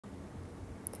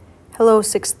Hello,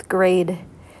 6th grade.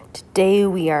 Today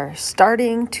we are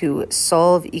starting to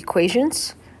solve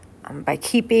equations by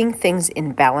keeping things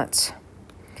in balance.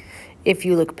 If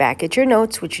you look back at your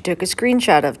notes, which you took a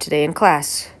screenshot of today in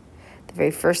class, the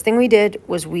very first thing we did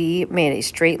was we made a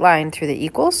straight line through the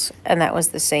equals, and that was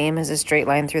the same as a straight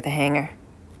line through the hanger.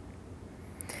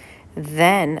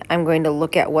 Then I'm going to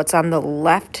look at what's on the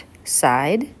left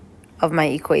side of my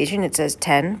equation. It says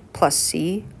 10 plus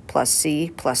c plus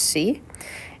c plus c.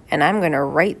 And I'm going to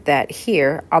write that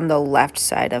here on the left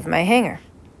side of my hanger.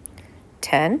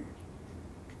 10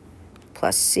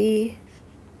 plus c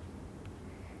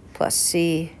plus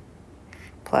c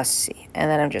plus c.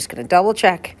 And then I'm just going to double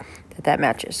check that that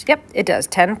matches. Yep, it does.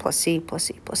 10 plus c plus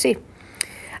c plus c.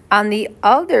 On the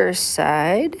other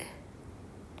side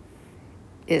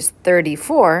is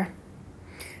 34.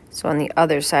 So on the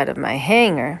other side of my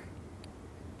hanger,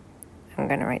 I'm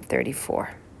going to write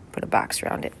 34. Put a box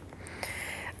around it.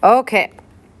 Okay,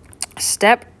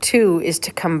 step 2 is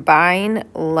to combine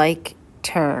like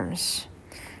terms.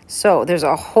 So there's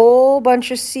a whole bunch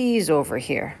of c's over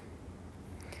here.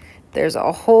 There's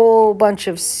a whole bunch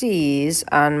of c's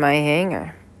on my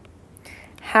hanger.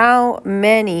 How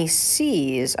many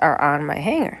c's are on my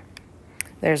hanger?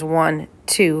 There's 1,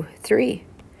 2, 3.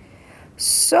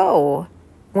 So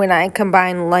when I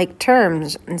combine like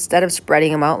terms, instead of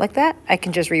spreading them out like that, I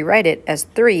can just rewrite it as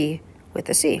 3 with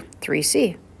a c,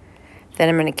 3c. Then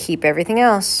I'm going to keep everything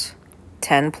else,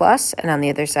 10 plus, and on the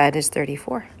other side is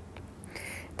 34.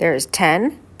 There is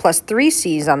 10 plus 3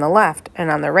 c's on the left, and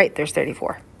on the right there's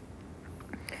 34.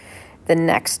 The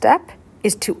next step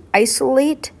is to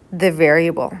isolate the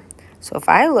variable. So if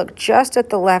I look just at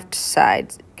the left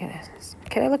side,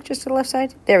 can I look just at the left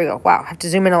side? There we go. Wow, I have to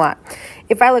zoom in a lot.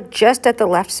 If I look just at the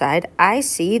left side, I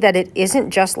see that it isn't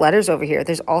just letters over here.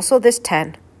 There's also this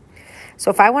 10. So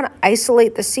if I want to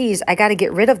isolate the c's, I got to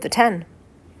get rid of the 10.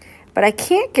 But I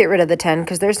can't get rid of the 10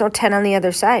 because there's no 10 on the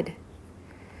other side.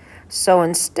 So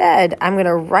instead, I'm going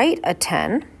to write a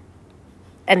 10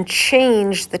 and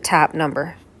change the top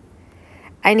number.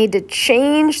 I need to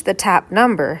change the top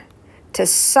number to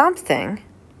something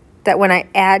that when I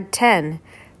add 10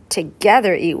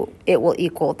 together, it will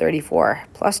equal 34.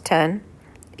 Plus 10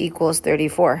 equals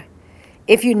 34.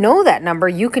 If you know that number,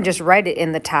 you can just write it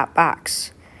in the top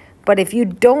box. But if you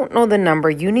don't know the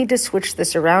number, you need to switch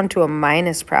this around to a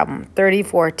minus problem.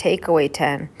 34 take away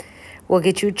 10 will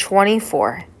get you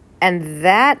 24. And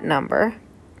that number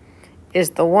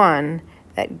is the one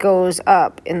that goes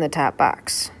up in the top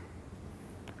box.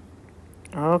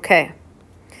 Okay.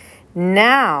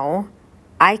 Now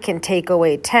I can take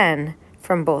away 10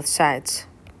 from both sides.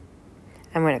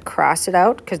 I'm going to cross it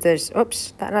out because there's,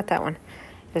 oops, not that one.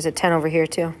 There's a 10 over here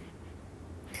too.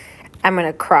 I'm going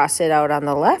to cross it out on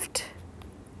the left,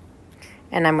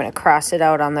 and I'm going to cross it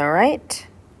out on the right.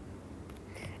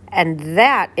 And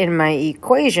that, in my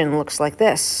equation, looks like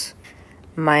this.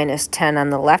 Minus 10 on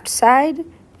the left side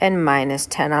and minus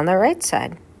 10 on the right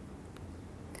side.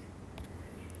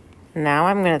 Now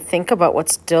I'm going to think about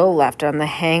what's still left on the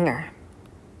hanger.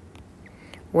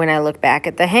 When I look back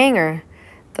at the hanger,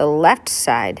 the left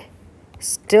side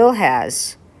still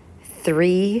has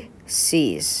 3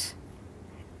 c's.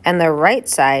 And the right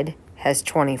side has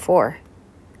 24.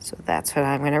 So that's what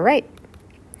I'm going to write.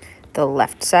 The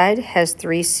left side has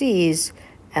 3 c's,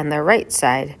 and the right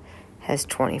side has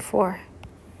 24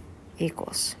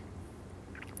 equals.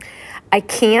 I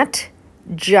can't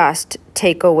just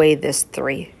take away this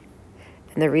 3.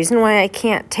 And the reason why I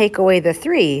can't take away the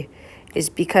 3 is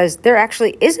because there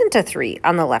actually isn't a 3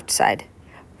 on the left side.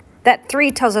 That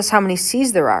 3 tells us how many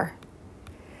c's there are.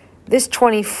 This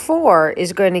 24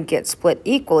 is going to get split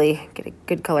equally, get a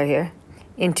good color here,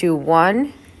 into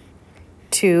 1,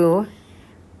 2,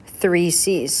 3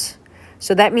 c's.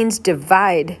 So that means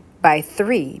divide by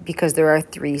 3 because there are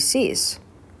 3 c's.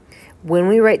 When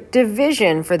we write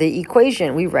division for the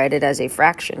equation, we write it as a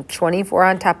fraction. 24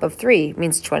 on top of 3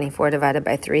 means 24 divided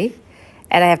by 3.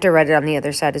 And I have to write it on the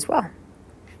other side as well.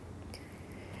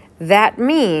 That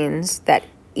means that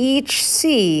each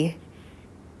c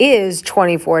is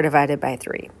 24 divided by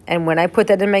 3. And when I put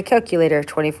that in my calculator,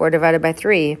 24 divided by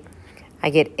 3, I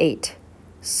get 8.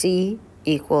 C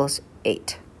equals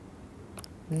 8.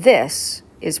 This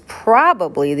is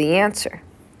probably the answer.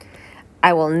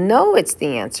 I will know it's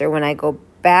the answer when I go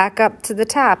back up to the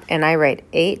top and I write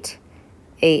 8,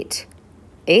 8,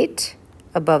 8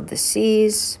 above the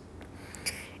c's.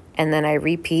 And then I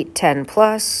repeat 10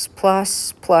 plus,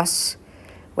 plus, plus.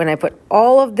 When I put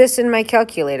all of this in my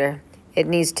calculator, it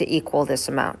needs to equal this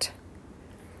amount.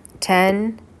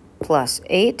 10 plus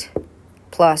 8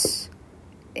 plus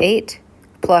 8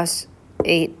 plus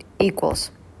 8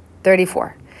 equals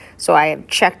 34. So I have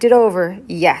checked it over.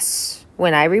 Yes,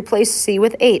 when I replace C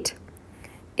with 8,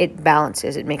 it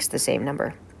balances. It makes the same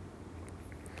number.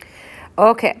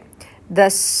 Okay, the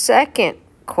second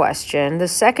question, the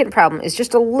second problem is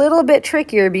just a little bit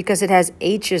trickier because it has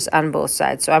H's on both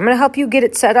sides. So I'm going to help you get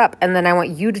it set up, and then I want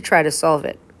you to try to solve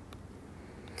it.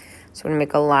 So I'm going to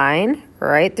make a line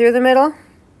right through the middle,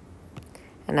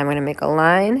 and I'm going to make a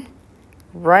line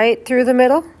right through the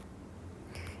middle.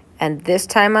 And this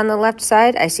time on the left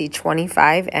side, I see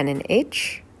 25 and an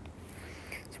H.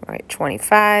 So I'm going to write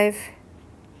 25,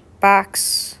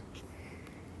 box,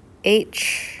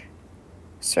 H,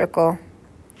 circle.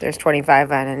 There's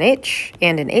 25 on an H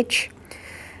and an H.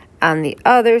 On the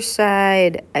other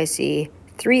side, I see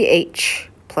 3H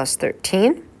plus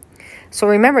 13. So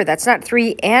remember, that's not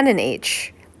 3 and an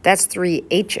H. That's 3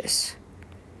 H's.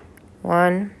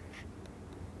 1,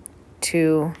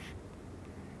 2,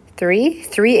 3.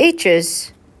 3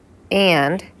 H's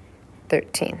and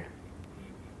 13.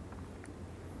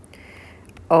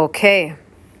 Okay.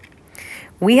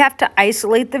 We have to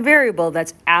isolate the variable.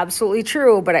 That's absolutely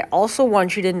true, but I also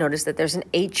want you to notice that there's an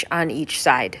H on each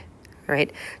side,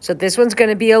 right? So this one's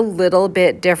going to be a little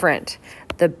bit different.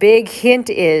 The big hint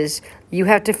is you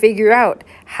have to figure out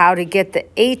how to get the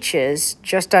H's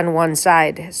just on one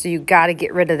side. So you got to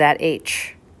get rid of that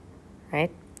H, right?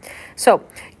 So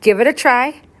give it a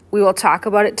try. We will talk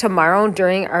about it tomorrow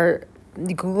during our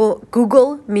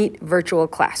Google Meet virtual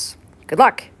class. Good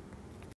luck.